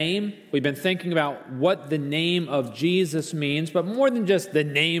name. We've been thinking about what the name of Jesus means, but more than just the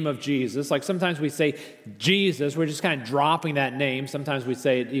name of Jesus. Like sometimes we say Jesus, we're just kind of dropping that name. Sometimes we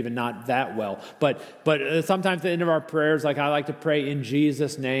say it even not that well. But sometimes at the end of our prayers, like I like to pray in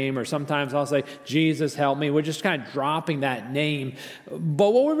Jesus' name, or sometimes I'll say, Jesus help me. We're just kind of dropping that name.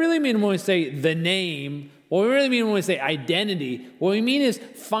 But what we really mean when we say the name, what we really mean when we say identity, what we mean is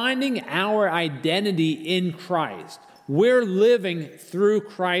finding our identity in Christ. We're living through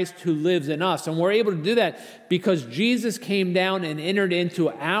Christ who lives in us. And we're able to do that because Jesus came down and entered into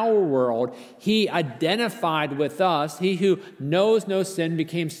our world. He identified with us. He who knows no sin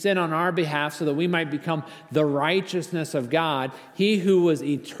became sin on our behalf so that we might become the righteousness of God. He who was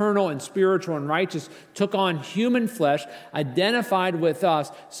eternal and spiritual and righteous took on human flesh, identified with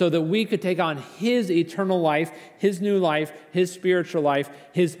us so that we could take on his eternal life, his new life, his spiritual life,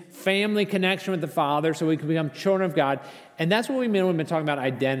 his family connection with the Father so we can become children of God. And that's what we mean when we've been talking about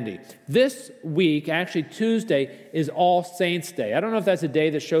identity. This week, actually Tuesday, is All Saints' Day. I don't know if that's a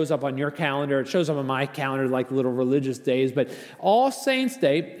day that shows up on your calendar. It shows up on my calendar like little religious days. But All Saints'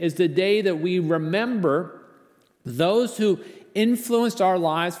 Day is the day that we remember those who influenced our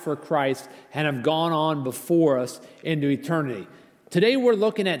lives for Christ and have gone on before us into eternity. Today we're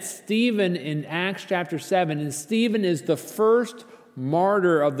looking at Stephen in Acts chapter 7. And Stephen is the first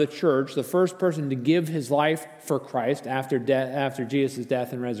martyr of the church, the first person to give his life for Christ after Jesus'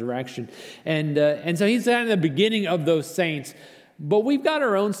 death and resurrection. And so he's at the beginning of those saints. But we've got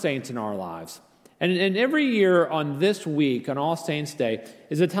our own saints in our lives. And every year on this week, on All Saints' Day,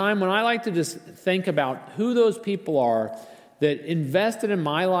 is a time when I like to just think about who those people are that invested in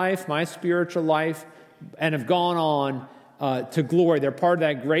my life, my spiritual life, and have gone on to glory. They're part of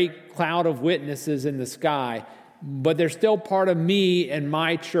that great cloud of witnesses in the sky. But they're still part of me and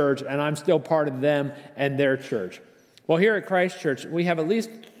my church, and I'm still part of them and their church. Well, here at Christ Church, we have at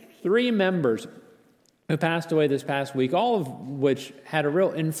least 3 members who passed away this past week, all of which had a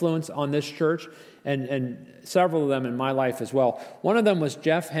real influence on this church, and several of them in my life as well. One of them was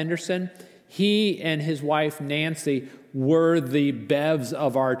Jeff Henderson. He and his wife, Nancy, were the Bevs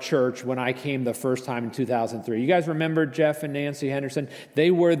of our church when I came the first time in 2003. You guys remember Jeff and Nancy Henderson? They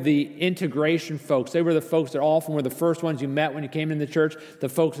were the integration folks. They were the folks that often were the first ones you met when you came into the church, the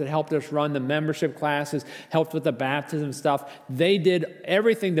folks that helped us run the membership classes, helped with the baptism stuff. They did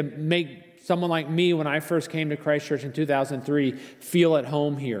everything to make someone like me, when I first came to Christ Church in 2003, feel at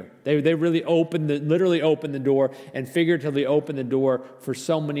home here. They really literally opened the door and figuratively opened the door for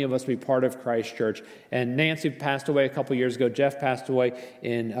so many of us to be part of Christ Church. And Nancy passed away a couple years ago. Jeff passed away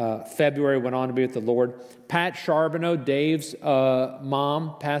in February, went on to be with the Lord. Pat Charbonneau, Dave's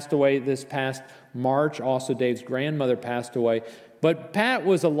mom, passed away this past March. Also, Dave's grandmother passed away. But Pat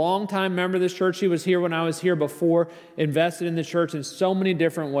was a longtime member of this church. He was here when I was here before, invested in the church in so many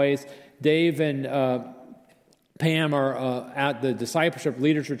different ways. Dave and Pam are at the Discipleship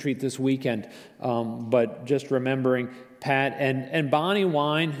Leaders Retreat this weekend. But just remembering Pat and Bonnie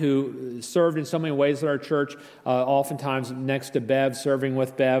Wine, who served in so many ways at our church, oftentimes next to Bev, serving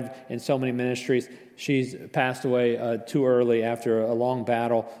with Bev in so many ministries. She's passed away too early after a long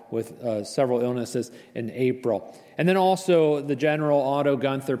battle with several illnesses in April. And then also the General Otto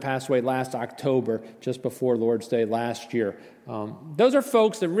Gunther passed away last October, just before Lord's Day last year. Those are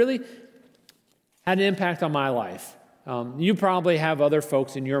folks that really had an impact on my life. You probably have other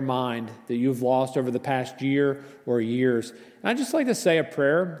folks in your mind that you've lost over the past year or years. And I'd just like to say a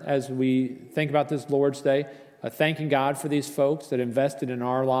prayer as we think about this Lord's Day, thanking God for these folks that invested in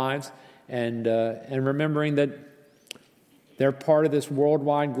our lives and remembering that they're part of this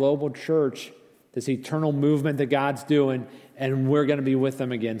worldwide global church, this eternal movement that God's doing, and we're going to be with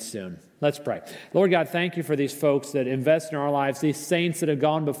them again soon. Let's pray. Lord God, thank you for these folks that invest in our lives, these saints that have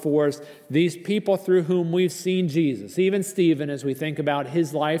gone before us, these people through whom we've seen Jesus, even Stephen, as we think about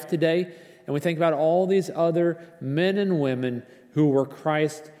his life today, and we think about all these other men and women who were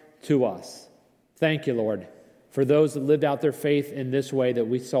Christ to us. Thank you, Lord, for those that lived out their faith in this way that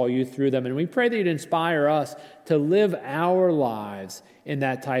we saw you through them. And we pray that you'd inspire us to live our lives in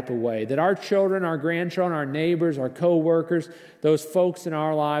that type of way, that our children, our grandchildren, our neighbors, our co-workers, those folks in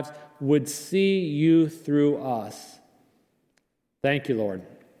our lives would see you through us. Thank you, Lord,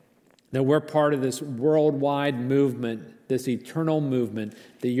 that we're part of this worldwide movement, this eternal movement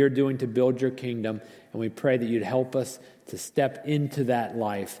that you're doing to build your kingdom. And we pray that you'd help us to step into that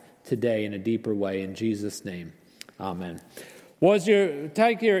life today in a deeper way. In Jesus' name, amen. Well, as you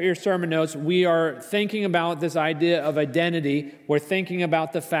take your sermon notes, we are thinking about this idea of identity. We're thinking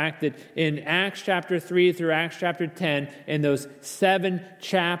about the fact that in Acts chapter 3 through Acts chapter 10, in those 7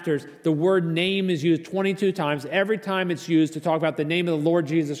 chapters, the word name is used 22 times. Every time it's used to talk about the name of the Lord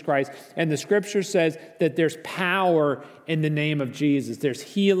Jesus Christ. And the scripture says that there's power in the name of Jesus. There's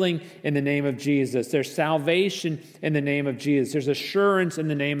healing in the name of Jesus. There's salvation in the name of Jesus. There's assurance in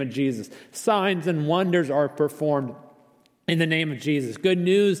the name of Jesus. Signs and wonders are performed in the name of Jesus. Good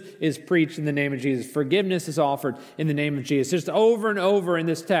news is preached in the name of Jesus. Forgiveness is offered in the name of Jesus. Just over and over in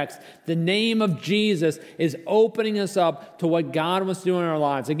this text, the name of Jesus is opening us up to what God wants to do in our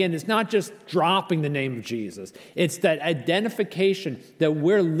lives. Again, it's not just dropping the name of Jesus. It's that identification that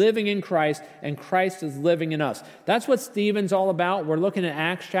we're living in Christ and Christ is living in us. That's what Stephen's all about. We're looking at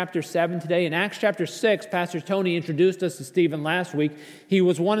Acts chapter 7 today. In Acts chapter 6, Pastor Tony introduced us to Stephen last week. He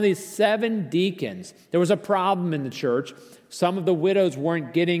was one of these 7 deacons. There was a problem in the church. Some of the widows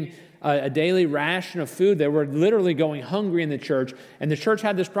weren't getting a daily ration of food. They were literally going hungry in the church. And the church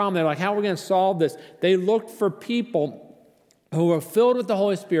had this problem. They're like, how are we going to solve this? They looked for people who were filled with the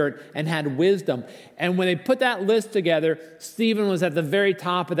Holy Spirit and had wisdom. And when they put that list together, Stephen was at the very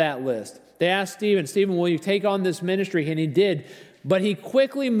top of that list. They asked Stephen, will you take on this ministry? And he did. But he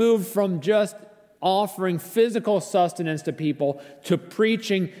quickly moved from just offering physical sustenance to people to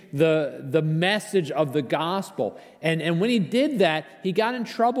preaching the message of the gospel. And when he did that, he got in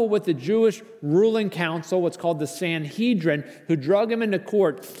trouble with the Jewish ruling council, what's called the Sanhedrin, who drug him into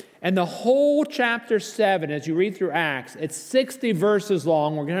court. And the whole chapter 7, as you read through Acts, it's 60 verses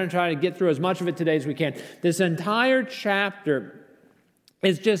long. We're going to try to get through as much of it today as we can. This entire chapter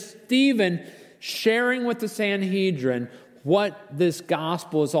is just Stephen sharing with the Sanhedrin what this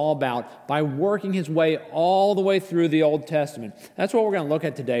gospel is all about by working his way all the way through the Old Testament. That's what we're going to look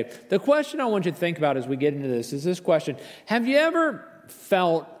at today. The question I want you to think about as we get into this is this question. Have you ever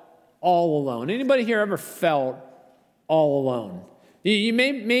felt all alone? Anybody here ever felt all alone?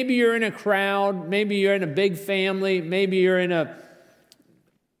 Maybe you're in a crowd. Maybe you're in a big family. Maybe you're in a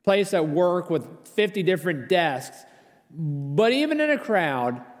place at work with 50 different desks. But even in a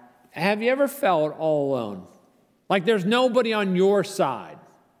crowd, have you ever felt all alone? Like there's nobody on your side.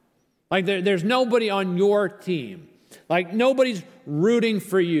 Like there's nobody on your team. Like nobody's rooting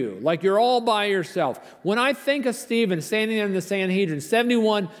for you. Like you're all by yourself. When I think of Stephen standing there in the Sanhedrin,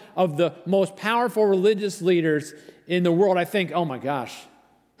 71 of the most powerful religious leaders in the world, I think, oh my gosh,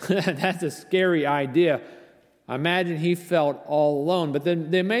 that's a scary idea. I imagine he felt all alone. But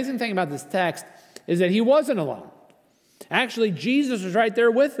the amazing thing about this text is that he wasn't alone. Actually, Jesus was right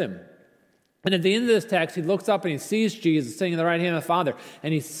there with him. And at the end of this text, he looks up and he sees Jesus sitting at the right hand of the Father,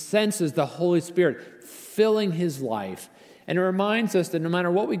 and he senses the Holy Spirit filling his life. And it reminds us that no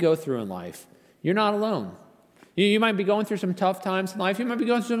matter what we go through in life, you're not alone. You might be going through some tough times in life. You might be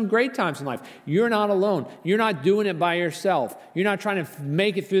going through some great times in life. You're not alone. You're not doing it by yourself. You're not trying to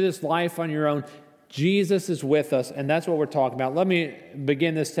make it through this life on your own. Jesus is with us, and that's what we're talking about. Let me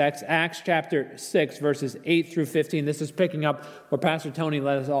begin this text, Acts chapter 6, verses 8 through 15. This is picking up where Pastor Tony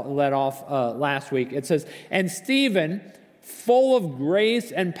let off last week. It says, "And Stephen, full of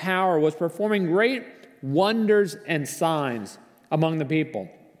grace and power, was performing great wonders and signs among the people.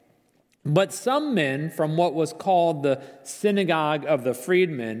 But some men from what was called the synagogue of the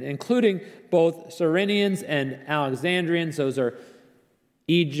freedmen, including both Cyrenians and Alexandrians," those are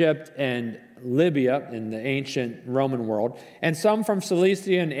Egypt and Libya in the ancient Roman world, "and some from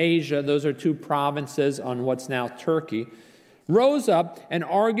Cilicia and Asia," those are 2 provinces on what's now Turkey, "rose up and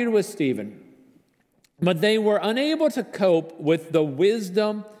argued with Stephen. But they were unable to cope with the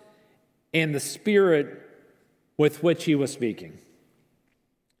wisdom and the spirit with which he was speaking.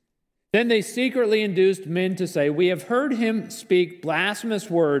 Then they secretly induced men to say, 'We have heard him speak blasphemous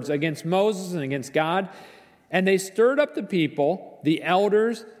words against Moses and against God.' And they stirred up the people, the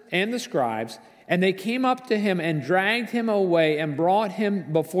elders and the scribes, and they came up to him and dragged him away and brought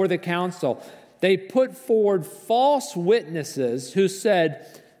him before the council. They put forward false witnesses who said,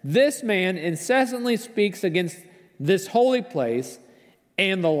 'This man incessantly speaks against this holy place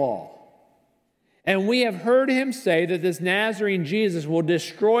and the law. And we have heard him say that this Nazarene Jesus will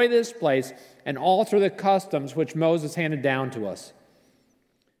destroy this place and alter the customs which Moses handed down to us.'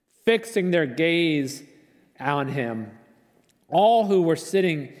 Fixing their gaze on him, all who were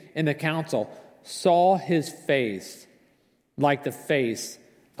sitting in the council saw his face like the face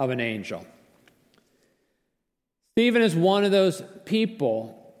of an angel." Stephen is one of those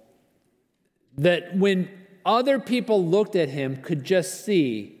people that when other people looked at him could just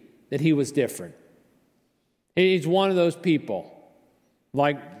see that he was different. He's one of those people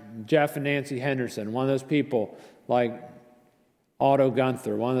like Jeff and Nancy Henderson, one of those people like Otto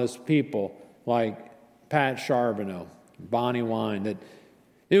Gunther, one of those people like Pat Charbonneau, Bonnie Wine, that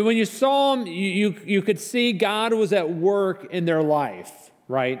when you saw them, you could see God was at work in their life,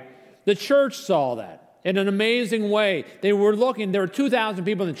 right? The church saw that in an amazing way. They were looking, there were 2,000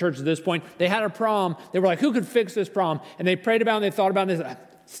 people in the church at this point. They had a problem. They were like, who could fix this problem? And they prayed about it, and they thought about it, and they said,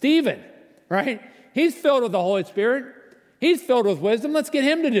 Stephen, right? He's filled with the Holy Spirit. He's filled with wisdom. Let's get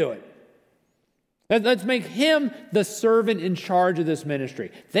him to do it. Let's make him the servant in charge of this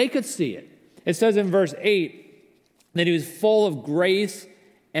ministry. They could see it. It says in verse 8 that he was full of grace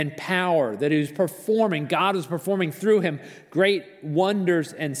and power, that he was performing, God was performing through him great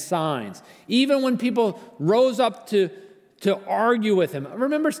wonders and signs. Even when people rose up to argue with him.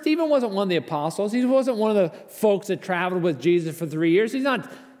 Remember, Stephen wasn't one of the apostles. He wasn't one of the folks that traveled with Jesus for 3 years. He's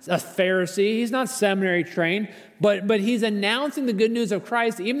not a Pharisee. He's not seminary trained. But he's announcing the good news of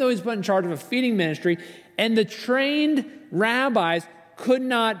Christ, even though he's put in charge of a feeding ministry. And the trained rabbis could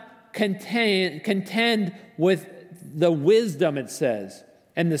not contend with the wisdom, it says,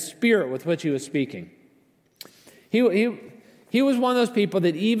 and the spirit with which he was speaking. He was one of those people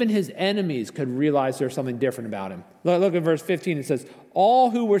that even his enemies could realize there's something different about him. Look at verse 15. It says, all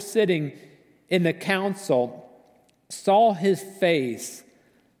who were sitting in the council saw his face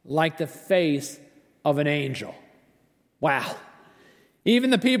like the face of an angel. Wow.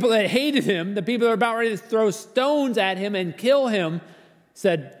 Even the people that hated him, the people that were about ready to throw stones at him and kill him,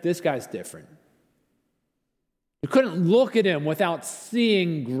 said, this guy's different. You couldn't look at him without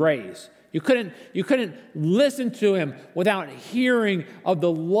seeing grace. You couldn't listen to him without hearing of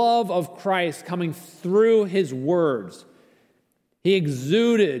the love of Christ coming through his words. He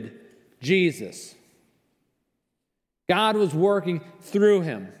exuded Jesus. God was working through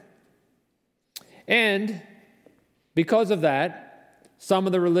him. And because of that, some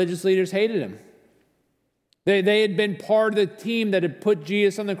of the religious leaders hated him. They had been part of the team that had put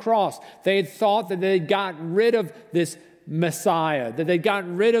Jesus on the cross. They had thought that they had gotten rid of this Messiah, that they'd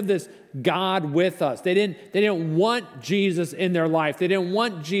gotten rid of this God with us. They didn't want Jesus in their life. They didn't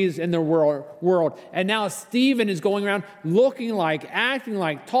want Jesus in their world. And now Stephen is going around looking like, acting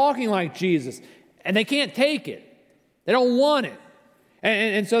like, talking like Jesus. And they can't take it. They don't want it.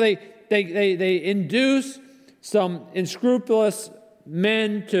 And so they induce some unscrupulous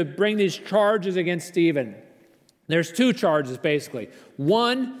men to bring these charges against Stephen. There's two charges, basically.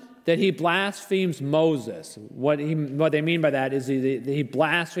 One, that he blasphemes Moses. What they mean by that is he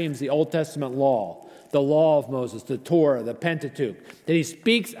blasphemes the Old Testament law, the law of Moses, the Torah, the Pentateuch. That he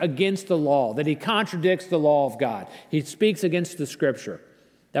speaks against the law, that he contradicts the law of God. He speaks against the Scripture.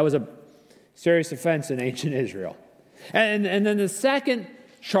 That was a serious offense in ancient Israel. And then the second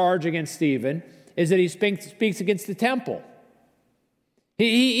charge against Stephen is that he speaks against the temple.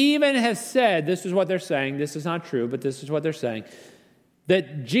 He even has said, this is what they're saying, this is not true, but this is what they're saying,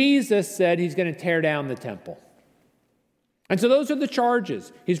 that Jesus said he's going to tear down the temple. And so those are the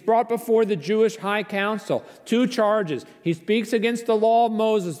charges. He's brought before the Jewish high council. Two charges. He speaks against the law of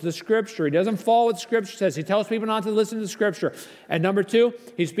Moses, the Scripture. He doesn't follow what Scripture says. He tells people not to listen to the Scripture. And number two,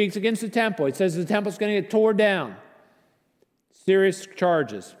 he speaks against the temple. He says the temple's going to get torn down. Serious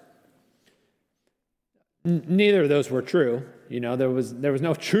charges. Neither of those were true. You know, there was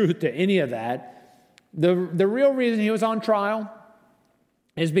no truth to any of that. The real reason he was on trial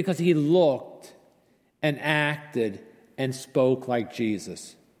is because he looked and acted and spoke like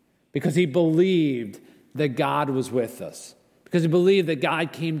Jesus. Because he believed that God was with us. Because he believed that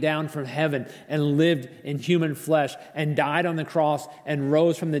God came down from heaven and lived in human flesh and died on the cross and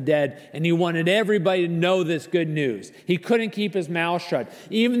rose from the dead. And he wanted everybody to know this good news. He couldn't keep his mouth shut.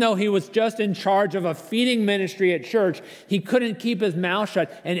 Even though he was just in charge of a feeding ministry at church, he couldn't keep his mouth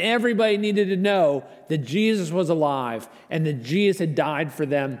shut. And everybody needed to know that Jesus was alive and that Jesus had died for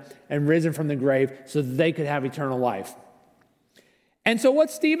them and risen from the grave so that they could have eternal life. And so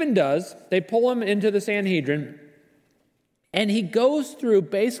what Stephen does, they pull him into the Sanhedrin, and he goes through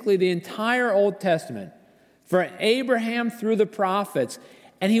basically the entire Old Testament, from Abraham through the prophets,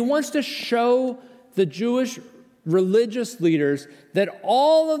 and he wants to show the Jewish religious leaders that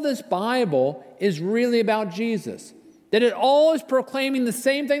all of this Bible is really about Jesus. That it all is proclaiming the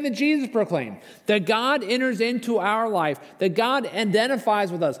same thing that Jesus proclaimed. That God enters into our life. That God identifies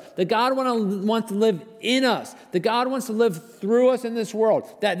with us. That God wants to live in us. That God wants to live through us in this world.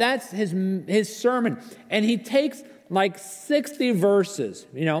 That's his sermon. And he takes like 60 verses,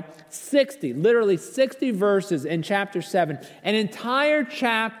 literally 60 verses in chapter 7. An entire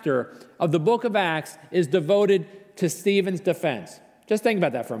chapter of the book of Acts is devoted to Stephen's defense. Just think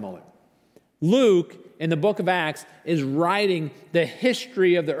about that for a moment. Luke in the book of Acts is writing the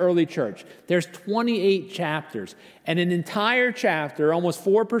history of the early church. There's 28 chapters, and an entire chapter, almost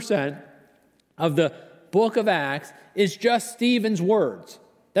 4% of the book of Acts, is just Stephen's words.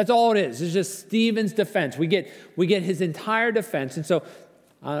 That's all it is. It's just Stephen's defense. We get his entire defense. And so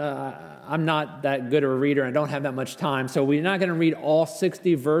I'm not that good of a reader. I don't have that much time. So we're not going to read all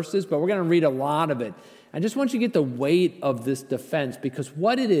 60 verses, but we're going to read a lot of it. I just want you to get the weight of this defense, because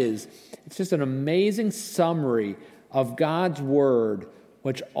what it is, it's just an amazing summary of God's word,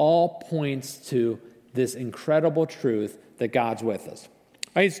 which all points to this incredible truth that God's with us.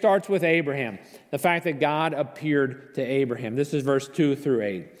 It starts with Abraham, the fact that God appeared to Abraham. This is verse 2 through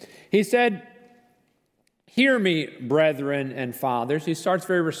 8. He said, "Hear me, brethren and fathers." He starts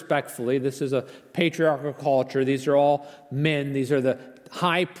very respectfully. This is a patriarchal culture. These are all men. These are the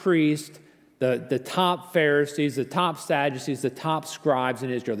high priest, the top Pharisees, the top Sadducees, the top scribes in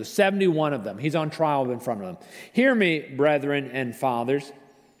Israel. There's 71 of them. He's on trial in front of them. "Hear me, brethren and fathers.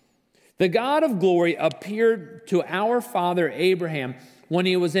 The God of glory appeared to our father Abraham when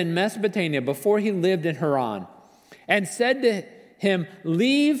he was in Mesopotamia, before he lived in Haran, and said to him,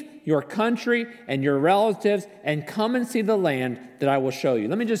 'Leave your country and your relatives and come and see the land that I will show you.'"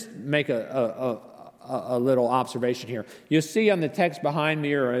 Let me just make a little observation here. You'll see on the text behind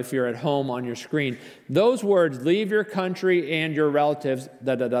me, or if you're at home on your screen, those words, "leave your country and your relatives,"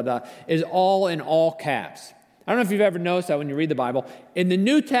 is all in all caps. I don't know if you've ever noticed that when you read the Bible. In the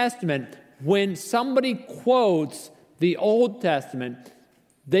New Testament, when somebody quotes the Old Testament,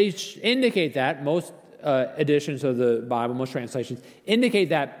 they indicate that, most editions of the Bible, most translations, indicate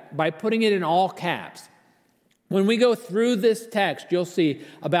that by putting it in all caps. When we go through this text, you'll see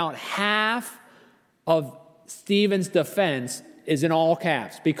about half of Stephen's defense is in all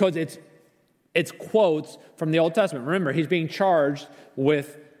caps, because it's quotes from the Old Testament. Remember, he's being charged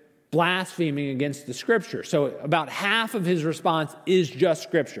with blaspheming against the Scripture. So about half of his response is just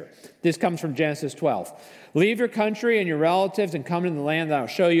Scripture. This comes from Genesis 12. "Leave your country and your relatives and come into the land that I'll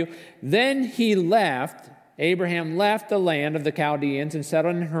show you." Then Abraham left the land of the Chaldeans and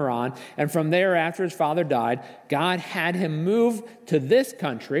settled in Haran. And from there, after his father died, God had him move to this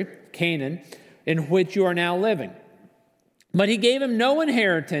country, Canaan, in which you are now living. But he gave him no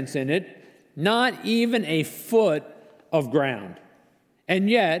inheritance in it, not even a foot of ground. And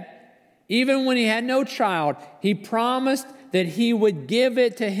yet, even when he had no child, he promised that he would give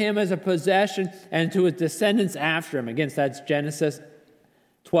it to him as a possession and to his descendants after him. Again, that's Genesis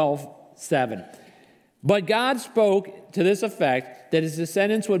 12:7. But God spoke to this effect, that his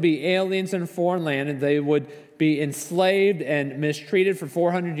descendants would be aliens in a foreign land, and they would be enslaved and mistreated for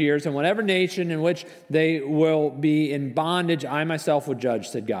 400 years, and whatever nation in which they will be in bondage, I myself will judge,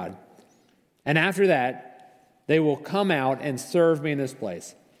 said God. And after that, they will come out and serve me in this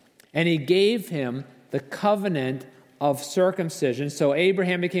place. And he gave him the covenant of circumcision. So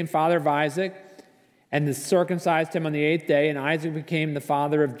Abraham became father of Isaac, and they circumcised him on the 8th day, and Isaac became the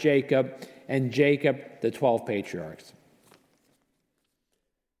father of Jacob, and Jacob the 12 patriarchs.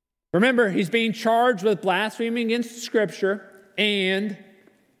 Remember, he's being charged with blaspheming against Scripture and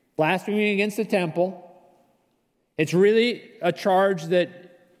blaspheming against the temple. It's really a charge that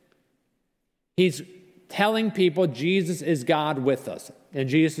he's telling people Jesus is God with us, and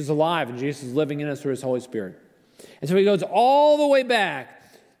Jesus is alive, and Jesus is living in us through his Holy Spirit. And so he goes all the way back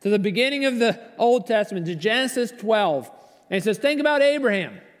to the beginning of the Old Testament, to Genesis 12, and he says, think about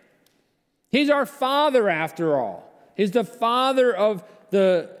Abraham. He's our father after all. He's the father of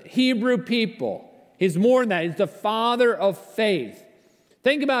the Hebrew people. He's more than that. He's the father of faith.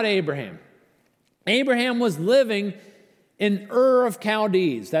 Think about Abraham. Abraham was living in Ur of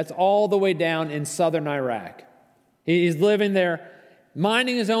Chaldees. That's all the way down in southern Iraq. He's living there,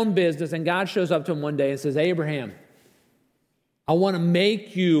 minding his own business, and God shows up to him one day and says, Abraham, I want to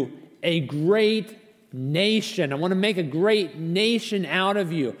make you a great nation. I want to make a great nation out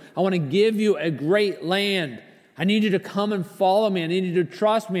of you. I want to give you a great land. I need you to come and follow me. I need you to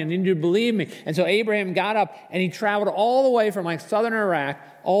trust me. I need you to believe me. And so Abraham got up and he traveled all the way from like southern Iraq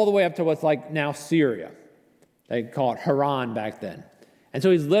all the way up to what's like now Syria. They call it Haran back then. And so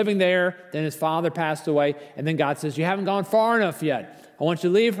he's living there. Then his father passed away. And then God says, you haven't gone far enough yet. I want you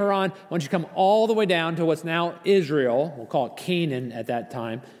to leave Haran. I want you to come all the way down to what's now Israel. We'll call it Canaan at that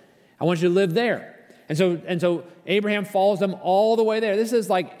time. I want you to live there. And so Abraham follows them all the way there. This is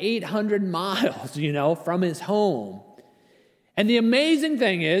like 800 miles, from his home. And the amazing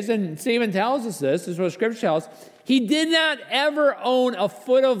thing is, and Stephen tells us this is what Scripture tells us, he did not ever own a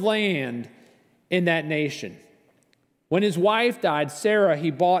foot of land in that nation. When his wife died, Sarah,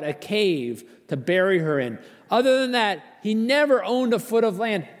 he bought a cave to bury her in. Other than that, he never owned a foot of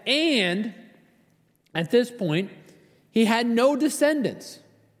land. And At this point, he had no descendants.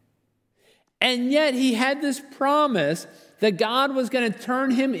 And yet he had this promise that God was going to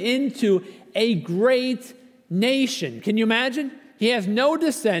turn him into a great nation. Can you imagine? He has no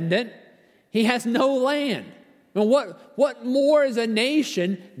descendant. He has no land. I mean, what more is a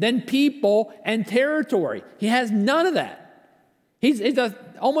nation than people and territory? He has none of that. He's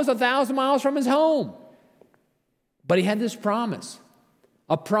almost 1,000 miles from his home. But he had this promise,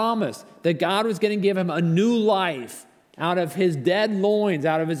 a promise that God was going to give him a new life out of his dead loins,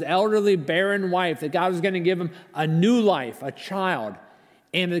 out of his elderly, barren wife, that God was going to give him a new life, a child,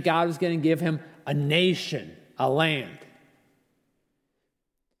 and that God was going to give him a nation, a land.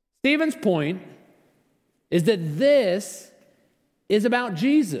 Stephen's point is that this is about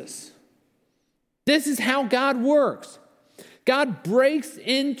Jesus. This is how God works. God breaks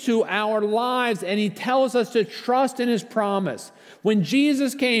into our lives and he tells us to trust in his promise. When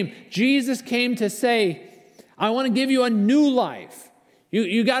Jesus came to say, I want to give you a new life.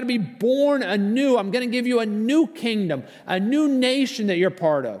 You got to be born anew. I'm going to give you a new kingdom, a new nation that you're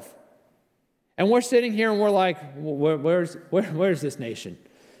part of. And we're sitting here and we're like, where's this nation?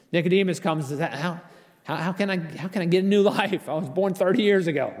 Nicodemus comes and says, how can I get a new life? I was born 30 years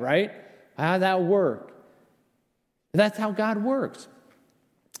ago, right? How did that work? That's how God works.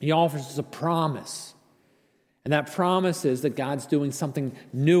 He offers us a promise. And that promise is that God's doing something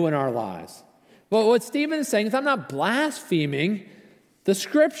new in our lives. But what Stephen is saying is I'm not blaspheming the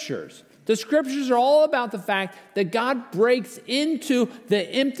Scriptures. The Scriptures are all about the fact that God breaks into the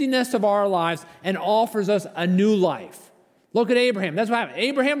emptiness of our lives and offers us a new life. Look at Abraham. That's what happened.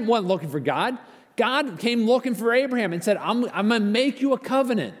 Abraham wasn't looking for God. God came looking for Abraham and said, I'm going to make you a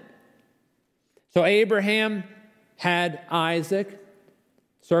covenant. So Abraham had Isaac,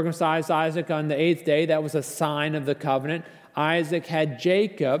 circumcised Isaac on the 8th day. That was a sign of the covenant. Isaac had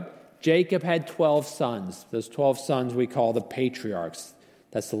Jacob. Jacob had 12 sons. Those 12 sons we call the patriarchs.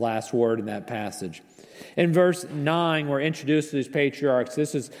 That's the last word in that passage. In verse 9, we're introduced to these patriarchs.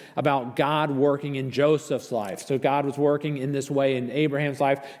 This is about God working in Joseph's life. So God was working in this way in Abraham's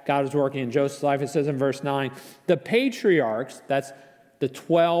life. God was working in Joseph's life. It says in verse 9, the patriarchs, that's the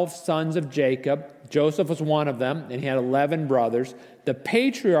 12 sons of Jacob. Joseph was one of them, and he had 11 brothers. The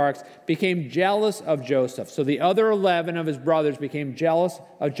patriarchs became jealous of Joseph. So the other 11 of his brothers became jealous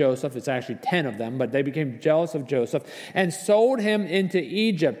of Joseph. It's actually 10 of them, but they became jealous of Joseph and sold him into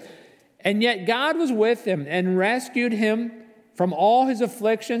Egypt. And yet God was with him and rescued him from all his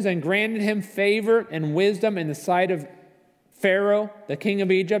afflictions and granted him favor and wisdom in the sight of Pharaoh, the king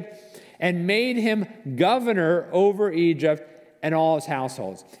of Egypt, and made him governor over Egypt and all his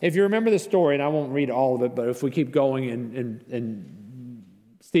households. If you remember the story, and I won't read all of it, but if we keep going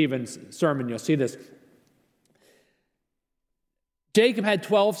in Stephen's sermon, you'll see this. Jacob had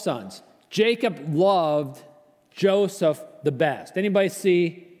 12 sons. Jacob loved Joseph the best. Anybody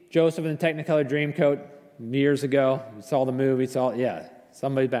see Joseph in the Technicolor Dreamcoat years ago? You saw the movie,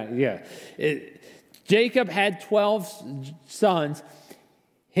 somebody back, Jacob had 12 sons.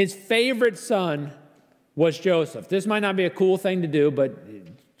 His favorite son was Joseph. This might not be a cool thing to do,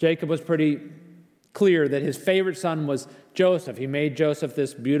 but Jacob was pretty clear that his favorite son was Joseph. He made Joseph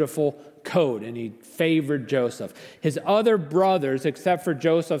this beautiful coat, and he favored Joseph. His other brothers, except for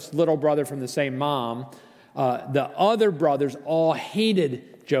Joseph's little brother from the same mom, the other brothers all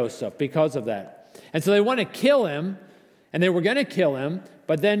hated Joseph because of that. And so they want to kill him, and they were going to kill him,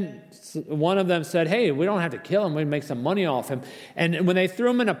 but then one of them said, hey, we don't have to kill him. We can make some money off him. And when they threw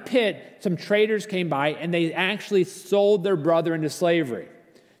him in a pit, some traders came by, and they actually sold their brother into slavery.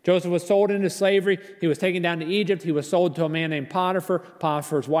 Joseph was sold into slavery. He was taken down to Egypt. He was sold to a man named Potiphar.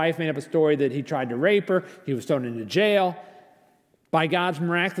 Potiphar's wife made up a story that he tried to rape her. He was thrown into jail. By God's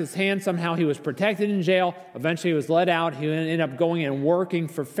miraculous hand, somehow he was protected in jail. Eventually he was let out. He ended up going and working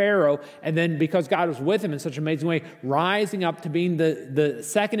for Pharaoh. And then because God was with him in such an amazing way, rising up to being the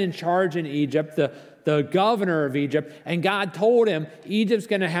second in charge in Egypt, the governor of Egypt. And God told him, Egypt's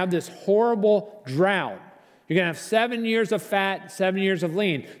going to have this horrible drought. You're going to have 7 years of fat, 7 years of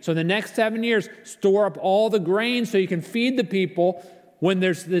lean. So in the next 7 years, store up all the grain so you can feed the people when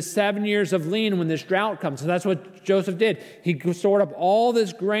there's this 7 years of lean, when this drought comes. So that's what Joseph did. He stored up all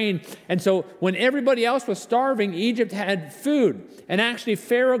this grain. And so when everybody else was starving, Egypt had food. And actually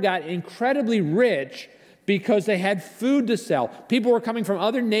Pharaoh got incredibly rich because they had food to sell. People were coming from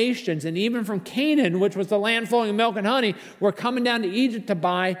other nations, and even from Canaan, which was the land flowing with milk and honey, were coming down to Egypt to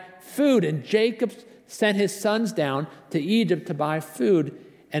buy food. And Jacob sent his sons down to Egypt to buy food.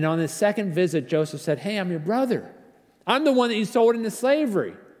 And on his second visit, Joseph said, hey, I'm your brother. I'm the one that you sold into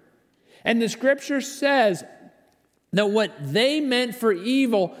slavery. And the scripture says that what they meant for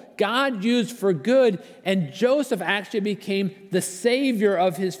evil, God used for good, and Joseph actually became the savior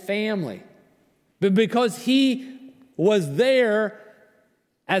of his family. But because he was there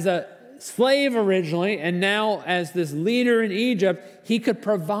as a slave originally, and now as this leader in Egypt, he could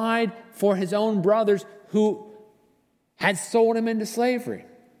provide for his own brothers who had sold him into slavery.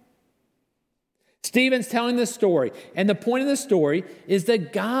 Stephen's telling this story, and the point of the story is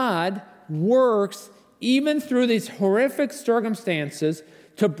that God works even through these horrific circumstances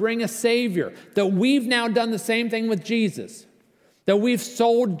to bring a Savior. That we've now done the same thing with Jesus. That we've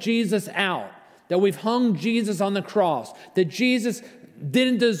sold Jesus out. That we've hung Jesus on the cross. That Jesus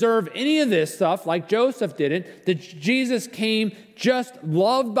didn't deserve any of this stuff like Joseph didn't. That Jesus came just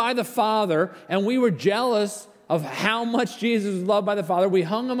loved by the Father, and we were jealous of how much Jesus was loved by the Father. We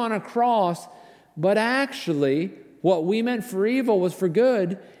hung him on a cross, but actually what we meant for evil was for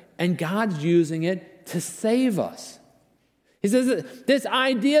good, and God's using it to save us. He says that this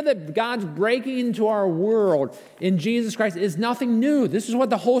idea that God's breaking into our world in Jesus Christ is nothing new. This is what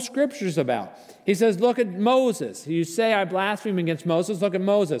the whole Scripture is about. He says, look at Moses. You say, I blaspheme against Moses. Look at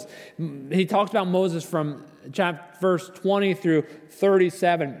Moses. He talks about Moses from verse 20 through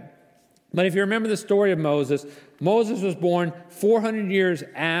 37. But if you remember the story of Moses, Moses was born 400 years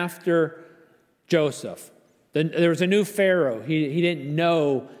after Joseph. There was a new Pharaoh. He didn't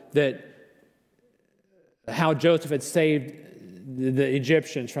know that how Joseph had saved the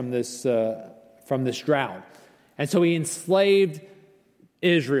Egyptians from this drought. And so he enslaved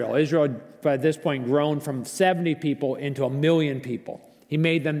Israel. Israel, by this point, grown from 70 people into 1 million people. He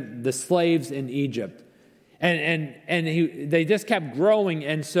made them the slaves in Egypt. And they just kept growing.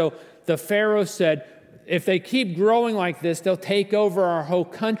 And so the Pharaoh said, if they keep growing like this, they'll take over our whole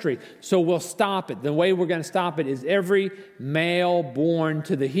country. So we'll stop it. The way we're going to stop it is every male born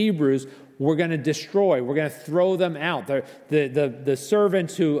to the Hebrews, we're going to destroy. We're going to throw them out. The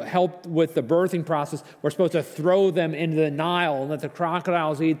servants who helped with the birthing process were supposed to throw them into the Nile and let the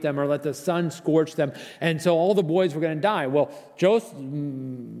crocodiles eat them or let the sun scorch them. And so all the boys were going to die. Well,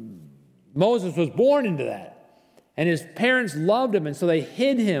 Moses was born into that. And his parents loved him, and so they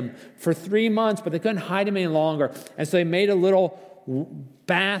hid him for 3 months, but they couldn't hide him any longer. And so they made a little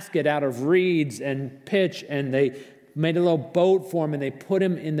basket out of reeds and pitch, and they made a little boat for him, and they put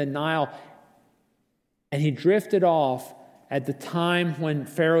him in the Nile. And he drifted off at the time when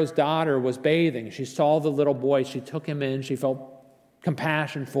Pharaoh's daughter was bathing. She saw the little boy. She took him in. She felt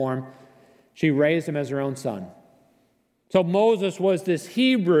compassion for him. She raised him as her own son. So Moses was this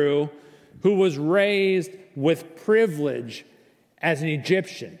Hebrew who was raised with privilege as an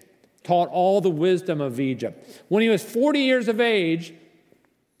Egyptian, taught all the wisdom of Egypt. When he was 40 years of age,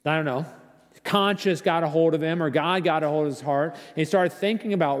 I don't know, conscience got a hold of him or God got a hold of his heart, and he started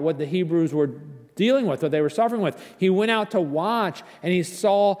thinking about what the Hebrews were dealing with, what they were suffering with. He went out to watch, and he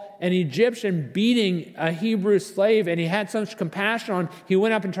saw an Egyptian beating a Hebrew slave, and he had such compassion on him, he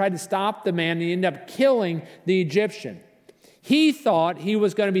went up and tried to stop the man, and he ended up killing the Egyptian. He thought he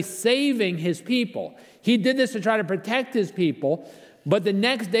was going to be saving his people. He did this to try to protect his people. But the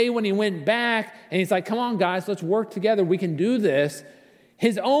next day when he went back and he's like, come on, guys, let's work together. We can do this.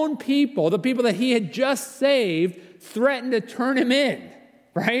 His own people, the people that he had just saved, threatened to turn him in,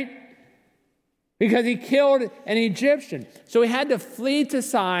 right? Because he killed an Egyptian. So he had to flee to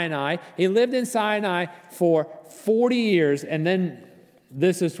Sinai. He lived in Sinai for 40 years. And then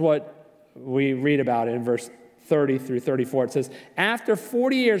this is what we read about in verse 30 through 34. It says, after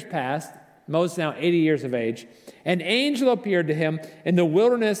 40 years passed, Moses now 80 years of age, an angel appeared to him in the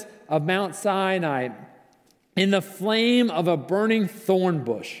wilderness of Mount Sinai in the flame of a burning thorn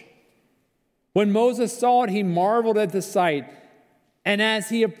bush. When Moses saw it, he marveled at the sight. And as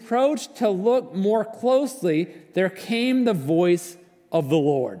he approached to look more closely, there came the voice of the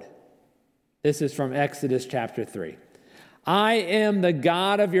Lord. This is from Exodus chapter 3. I am the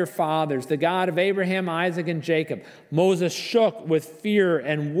God of your fathers, the God of Abraham, Isaac, and Jacob. Moses shook with fear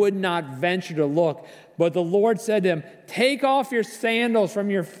and would not venture to look. But the Lord said to him, take off your sandals from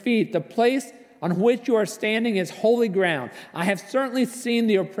your feet. The place on which you are standing is holy ground. I have certainly seen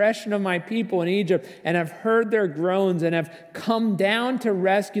the oppression of my people in Egypt and have heard their groans and have come down to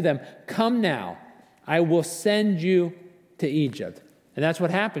rescue them. Come now, I will send you to Egypt. And that's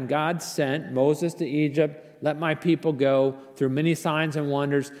what happened. God sent Moses to Egypt. Let my people go. Through many signs and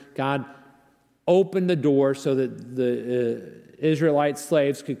wonders, God opened the door so that the Israelite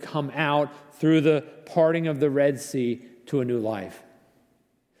slaves could come out through the parting of the Red Sea to a new life.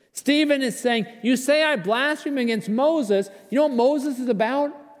 Stephen is saying, you say I blaspheme against Moses. You know what Moses is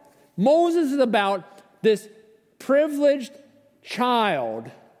about? Moses is about this privileged child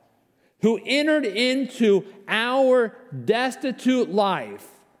who entered into our destitute life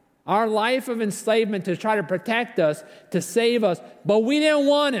our life of enslavement to try to protect us, to save us, but we didn't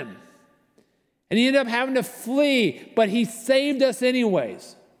want him. And he ended up having to flee, but he saved us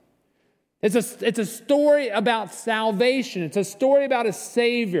anyways. It's a story about salvation. It's a story about a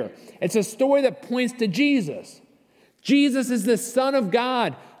Savior. It's a story that points to Jesus. Jesus is the Son of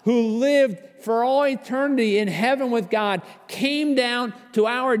God who lived for all eternity in heaven with God, came down to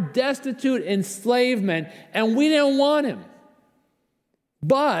our destitute enslavement, and we didn't want him.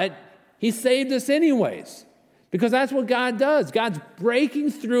 But he saved us anyways, because that's what God does. God's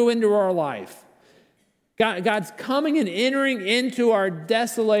breaking through into our life. God's coming and entering into our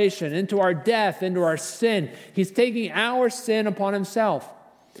desolation, into our death, into our sin. He's taking our sin upon himself.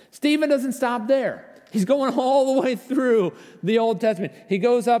 Stephen doesn't stop there. He's going all the way through the Old Testament. He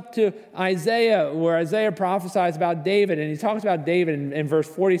goes up to Isaiah, where Isaiah prophesies about David, and he talks about David in verse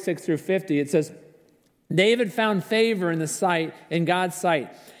 46 through 50. It says, David found favor in God's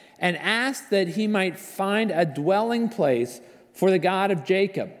sight, and asked that he might find a dwelling place for the God of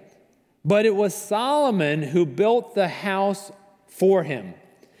Jacob. But it was Solomon who built the house for him.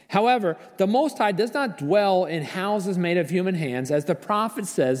 However, the Most High does not dwell in houses made of human hands. As the prophet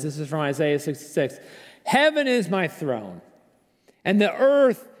says, this is from Isaiah 66, heaven is my throne, and the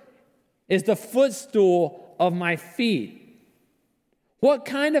earth is the footstool of my feet. What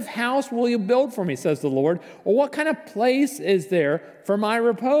kind of house will you build for me, says the Lord? Or what kind of place is there for my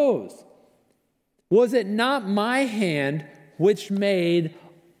repose? Was it not my hand which made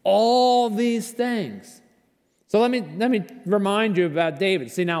all these things? So let me remind you about David.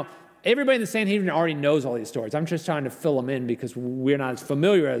 See, now, everybody in the Sanhedrin already knows all these stories. I'm just trying to fill them in because we're not as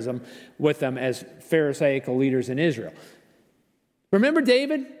familiar with them as Pharisaical leaders in Israel. Remember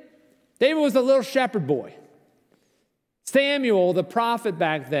David? David was a little shepherd boy. Samuel, the prophet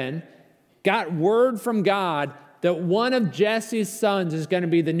back then, got word from God that one of Jesse's sons is going to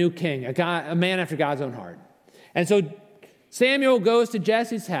be the new king, a man after God's own heart. And so Samuel goes to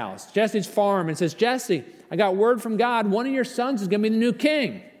Jesse's house, Jesse's farm, and says, Jesse, I got word from God, one of your sons is going to be the new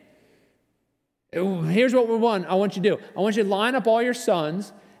king. Here's what I want you to do. I want you to line up all your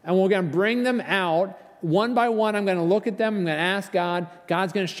sons, and we're going to bring them out. One by one, I'm going to look at them, I'm going to ask God.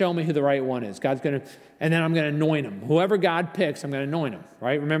 God's going to show me who the right one is. And then I'm going to anoint him. Whoever God picks, I'm going to anoint him,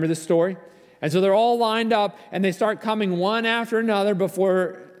 right? Remember this story? And so they're all lined up, and they start coming one after another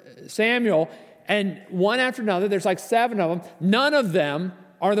before Samuel, and one after another, there's like 7 of them. None of them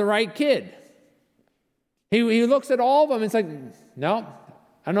are the right kid. He looks at all of them, and it's like, no, I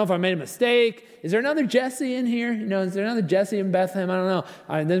don't know if I made a mistake. Is there another Jesse in here? Is there another Jesse in Bethlehem? I don't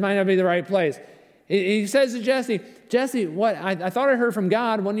know. This might not be the right place. He says to Jesse, what? I thought I heard from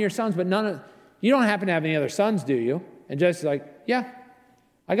God, one of your sons, but you don't happen to have any other sons, do you? And Jesse's like, yeah,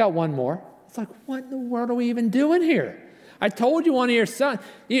 I got one more. It's like, what in the world are we even doing here? I told you one of your sons.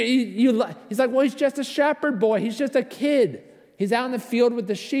 He's like, well, he's just a shepherd boy. He's just a kid. He's out in the field with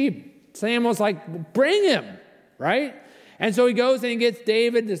the sheep. Samuel's like, bring him, right? And so he goes and he gets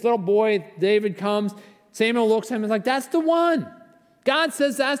David, this little boy. David comes. Samuel looks at him and is like, that's the one. God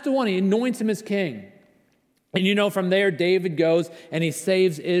says that's the one. He anoints him as king. And from there, David goes and he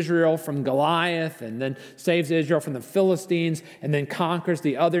saves Israel from Goliath, and then saves Israel from the Philistines, and then conquers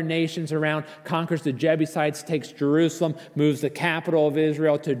the other nations around, conquers the Jebusites, takes Jerusalem, moves the capital of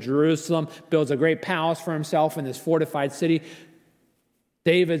Israel to Jerusalem, builds a great palace for himself in this fortified city.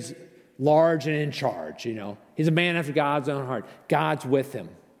 David's large and in charge, He's a man after God's own heart. God's with him.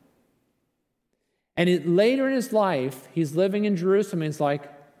 And later in his life, he's living in Jerusalem, and he's like,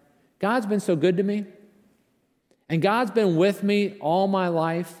 God's been so good to me. And God's been with me all my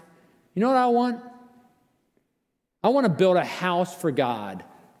life. You know what I want? I want to build a house for God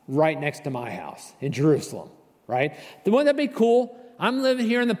right next to my house in Jerusalem, right? Wouldn't that be cool? I'm living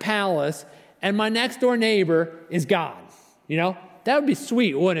here in the palace, and my next door neighbor is God, That would be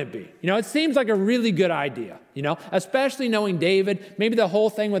sweet, wouldn't it be? It seems like a really good idea, especially knowing David. Maybe the whole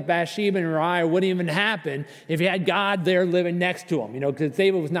thing with Bathsheba and Uriah wouldn't even happen if you had God there living next to him, because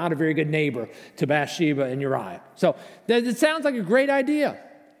David was not a very good neighbor to Bathsheba and Uriah. So it sounds like a great idea.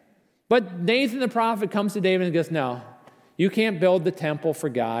 But Nathan the prophet comes to David and goes, no, you can't build the temple for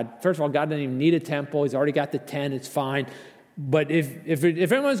God. First of all, God doesn't even need a temple. He's already got the tent. It's fine. But if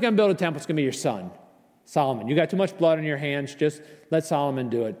anyone's going to build a temple, it's going to be your son, Solomon. You got too much blood on your hands. Just let Solomon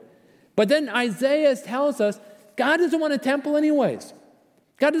do it. But then Isaiah tells us God doesn't want a temple anyways.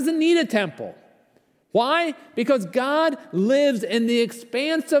 God doesn't need a temple. Why? Because God lives in the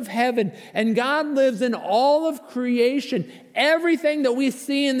expanse of heaven, and God lives in all of creation. Everything that we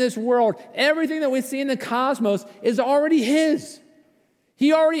see in this world, everything that we see in the cosmos is already his.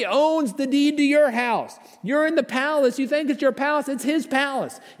 He already owns the deed to your house. You're in the palace. You think it's your palace. It's his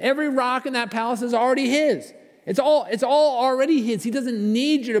palace. Every rock in that palace is already his. It's all already his. He doesn't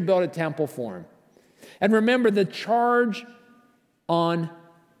need you to build a temple for him. And remember the charge on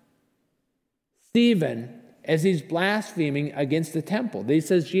Stephen as he's blaspheming against the temple. He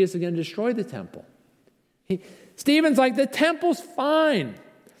says Jesus is going to destroy the temple. Stephen's like, the temple's fine.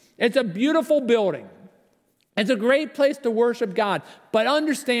 It's a beautiful building. It's a great place to worship God. But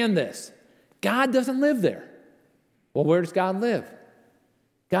understand this, God doesn't live there. Well, where does God live?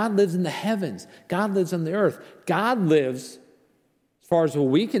 God lives in the heavens. God lives on the earth. God lives, as far as what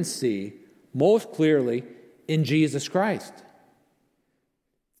we can see, most clearly in Jesus Christ.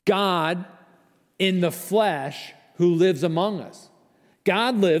 God in the flesh who lives among us.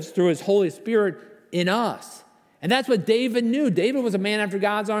 God lives through his Holy Spirit in us. And that's what David knew. David was a man after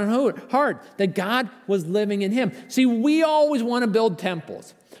God's own heart, that God was living in him. See, we always want to build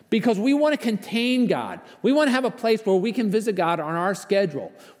temples because we want to contain God. We want to have a place where we can visit God on our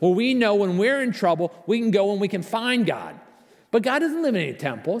schedule, where we know when we're in trouble, we can go and we can find God. But God doesn't live in any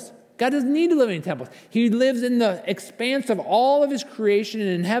temples. God doesn't need to live in any temples. He lives in the expanse of all of his creation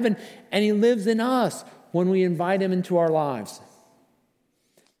in heaven, and he lives in us when we invite him into our lives.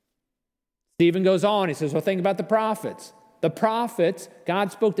 Stephen goes on, he says, well, think about the prophets. The prophets,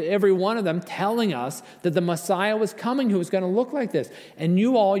 God spoke to every one of them, telling us that the Messiah was coming who was going to look like this. And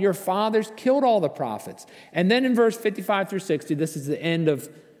you all, your fathers, killed all the prophets. And then in verse 55 through 60, this is the end of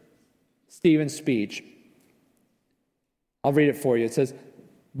Stephen's speech. I'll read it for you. It says,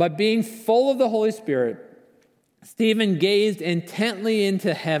 but being full of the Holy Spirit, Stephen gazed intently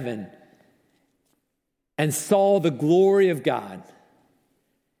into heaven and saw the glory of God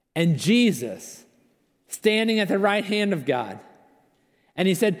and Jesus standing at the right hand of God. And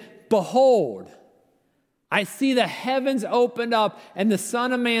he said, behold, I see the heavens opened up and the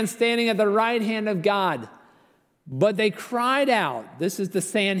Son of Man standing at the right hand of God. But they cried out, this is the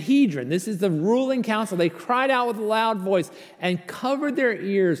Sanhedrin, this is the ruling council. They cried out with a loud voice and covered their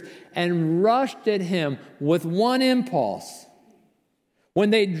ears and rushed at him with one impulse. When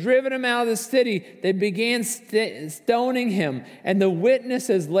they'd driven him out of the city, they began stoning him, and the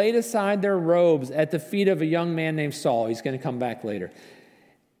witnesses laid aside their robes at the feet of a young man named Saul. He's going to come back later.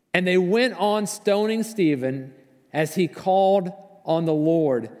 And they went on stoning Stephen as he called on the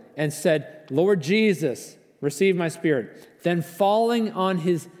Lord and said, Lord Jesus, receive my spirit. Then falling on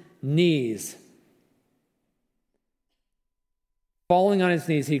his knees,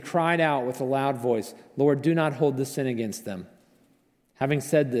 he cried out with a loud voice, Lord, do not hold this sin against them. Having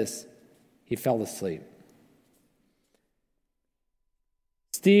said this, he fell asleep.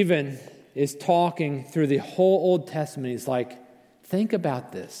 Stephen is talking through the whole Old Testament. He's like, think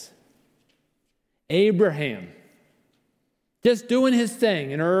about this. Abraham, just doing his thing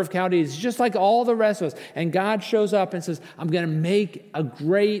in Ur of Chaldees, just like all the rest of us. And God shows up and says, I'm going to make a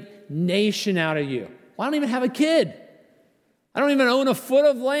great nation out of you. Well, I don't even have a kid. I don't even own a foot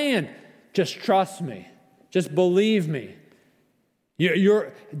of land. Just trust me. Just believe me.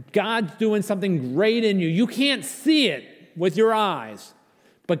 God's doing something great in you. You can't see it with your eyes,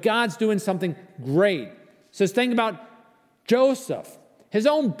 but God's doing something great. So think about Joseph. His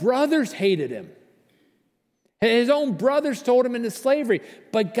own brothers hated him. His own brothers sold him into slavery,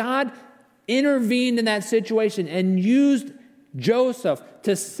 but God intervened in that situation and used Joseph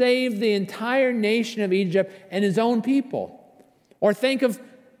to save the entire nation of Egypt and his own people. Or think of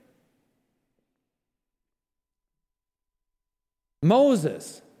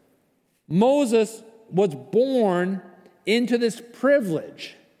Moses. Moses was born into this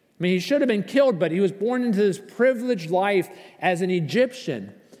privilege. I mean, he should have been killed, but he was born into this privileged life as an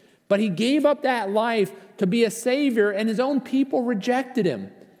Egyptian. But he gave up that life to be a savior, and his own people rejected him.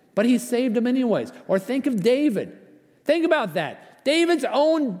 But he saved them anyways. Or think of David. Think about that. David's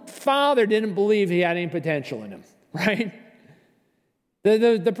own father didn't believe he had any potential in him, right?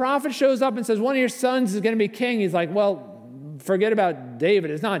 The prophet shows up and says, one of your sons is going to be king. He's like, well, forget about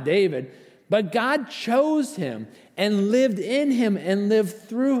David. It's not David. But God chose him and lived in him and lived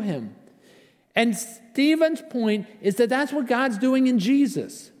through him. And Stephen's point is that that's what God's doing in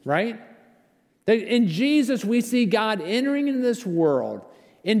Jesus, right? That in Jesus, we see God entering into this world,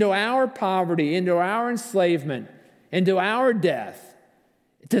 into our poverty, into our enslavement, into our death,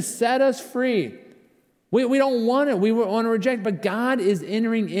 to set us free. We don't want it. We want to reject, but God is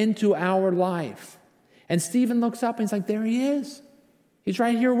entering into our life. And Stephen looks up and he's like, there he is. He's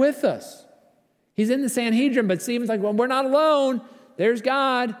right here with us. He's in the Sanhedrin, but Stephen's like, well, we're not alone. There's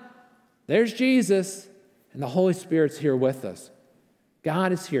God. There's Jesus. And the Holy Spirit's here with us.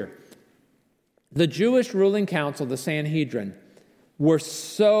 God is here. The Jewish ruling council, the Sanhedrin, were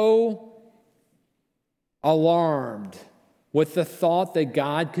so alarmed with the thought that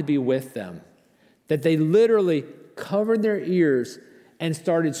God could be with them that they literally covered their ears and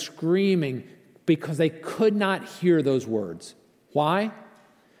started screaming because they could not hear those words. Why?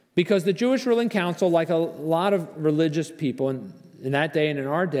 Because the Jewish ruling council, like a lot of religious people in that day and in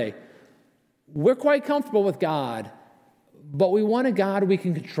our day, we're quite comfortable with God, but we want a God we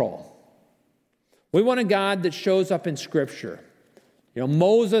can control. We want a God that shows up in Scripture.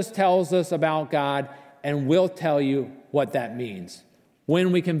 Moses tells us about God, and we'll tell you what that means,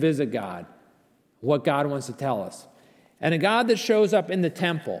 when we can visit God, what God wants to tell us. And a God that shows up in the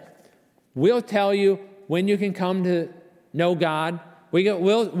temple. We'll tell you when you can come to know God.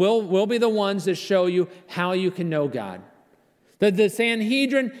 We'll be the ones that show you how you can know God. The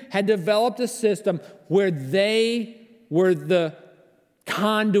Sanhedrin had developed a system where they were the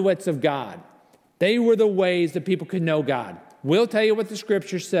conduits of God. They were the ways that people could know God. We'll tell you what the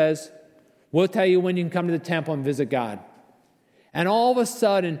Scripture says. We'll tell you when you can come to the temple and visit God. And all of a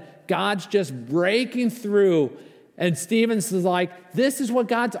sudden, God's just breaking through. And Stephen's is like, this is what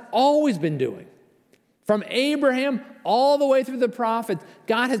God's always been doing. From Abraham all the way through the prophets,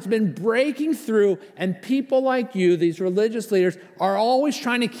 God has been breaking through, and people like you, these religious leaders, are always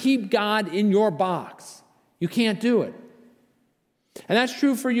trying to keep God in your box. You can't do it. And that's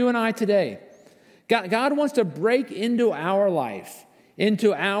true for you and I today. God wants to break into our life,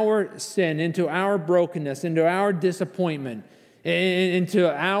 into our sin, into our brokenness, into our disappointment, into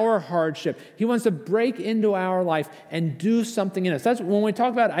our hardship. He wants to break into our life and do something in us. That's when we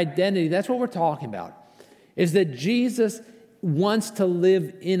talk about identity, that's what we're talking about. Is that Jesus wants to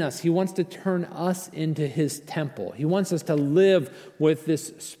live in us. He wants to turn us into his temple. He wants us to live with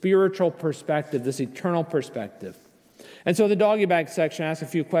this spiritual perspective, this eternal perspective. And so the doggy bag section asks a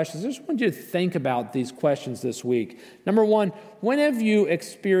few questions. I just want you to think about these questions this week. Number one, when have you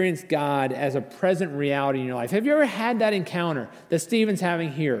experienced God as a present reality in your life? Have you ever had that encounter that Stephen's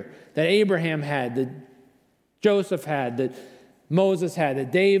having here, that Abraham had, that Joseph had, that Moses had,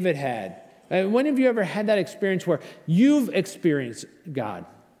 that David had? When have you ever had that experience where you've experienced God?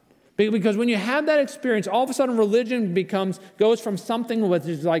 Because when you have that experience, all of a sudden religion goes from something which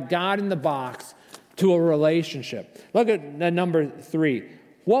is like God in the box to a relationship. Look at number 3.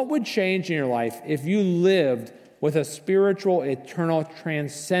 What would change in your life if you lived with a spiritual, eternal,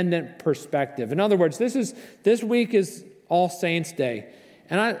 transcendent perspective? In other words, this week is All Saints' Day.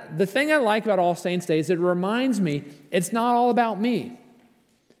 And the thing I like about All Saints' Day is it reminds me it's not all about me.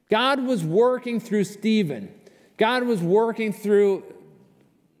 God was working through Stephen. God was working through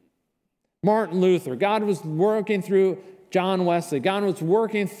Martin Luther. God was working through John Wesley. God was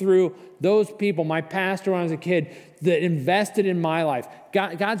working through those people, my pastor when I was a kid, that invested in my life.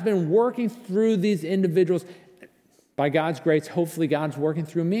 God's been working through these individuals. By God's grace, hopefully God's working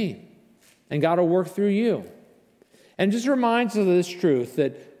through me. And God will work through you. And just reminds us of this truth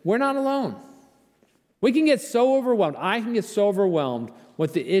that we're not alone. We can get so overwhelmed. I can get so overwhelmed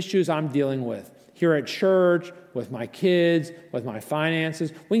with the issues I'm dealing with here at church, with my kids, with my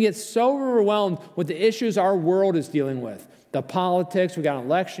finances. We can get so overwhelmed with the issues our world is dealing with. The politics, we got an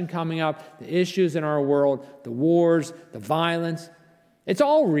election coming up, the issues in our world, the wars, the violence. It's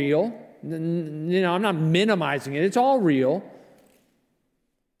all real. I'm not minimizing it. It's all real.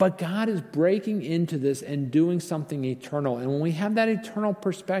 But God is breaking into this and doing something eternal. And when we have that eternal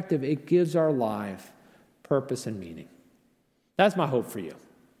perspective, it gives our life purpose and meaning. That's my hope for you.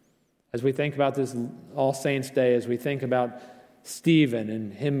 As we think about this All Saints' Day, as we think about Stephen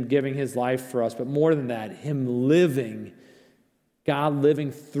and him giving his life for us, but more than that, him living, God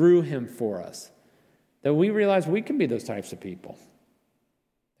living through him for us, that we realize we can be those types of people.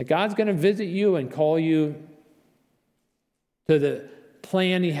 That God's going to visit you and call you to the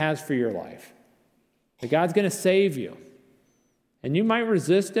plan he has for your life. That God's going to save you. And you might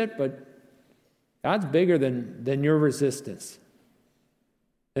resist it, but God's bigger than your resistance.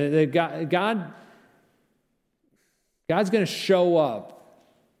 God's going to show up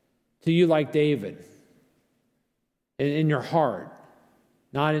to you like David in your heart,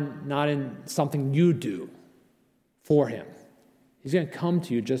 not in something you do for him. He's going to come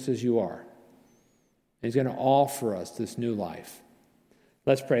to you just as you are. He's going to offer us this new life.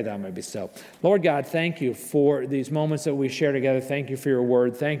 Let's pray that may be so. Lord God, thank you for these moments that we share together. Thank you for your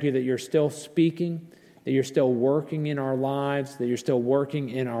word. Thank you that you're still speaking, that you're still working in our lives, that you're still working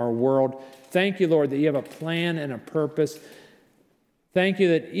in our world. Thank you, Lord, that you have a plan and a purpose. Thank you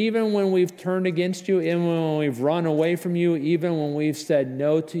that even when we've turned against you, even when we've run away from you, even when we've said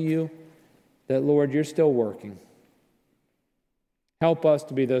no to you, that, Lord, you're still working. Help us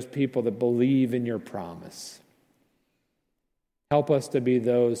to be those people that believe in your promise. Help us to be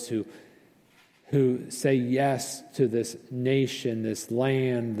those who say yes to this nation, this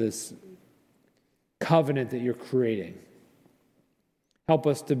land, this covenant that you're creating. Help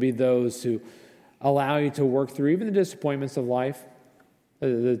us to be those who allow you to work through even the disappointments of life,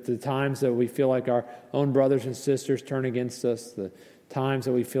 the times that we feel like our own brothers and sisters turn against us, the times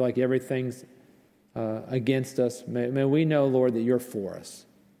that we feel like everything's against us. May we know, Lord, that you're for us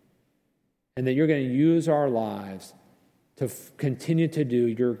and that you're going to use our lives to continue to do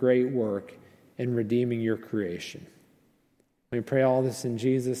your great work in redeeming your creation. We pray all this in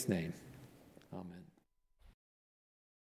Jesus' name.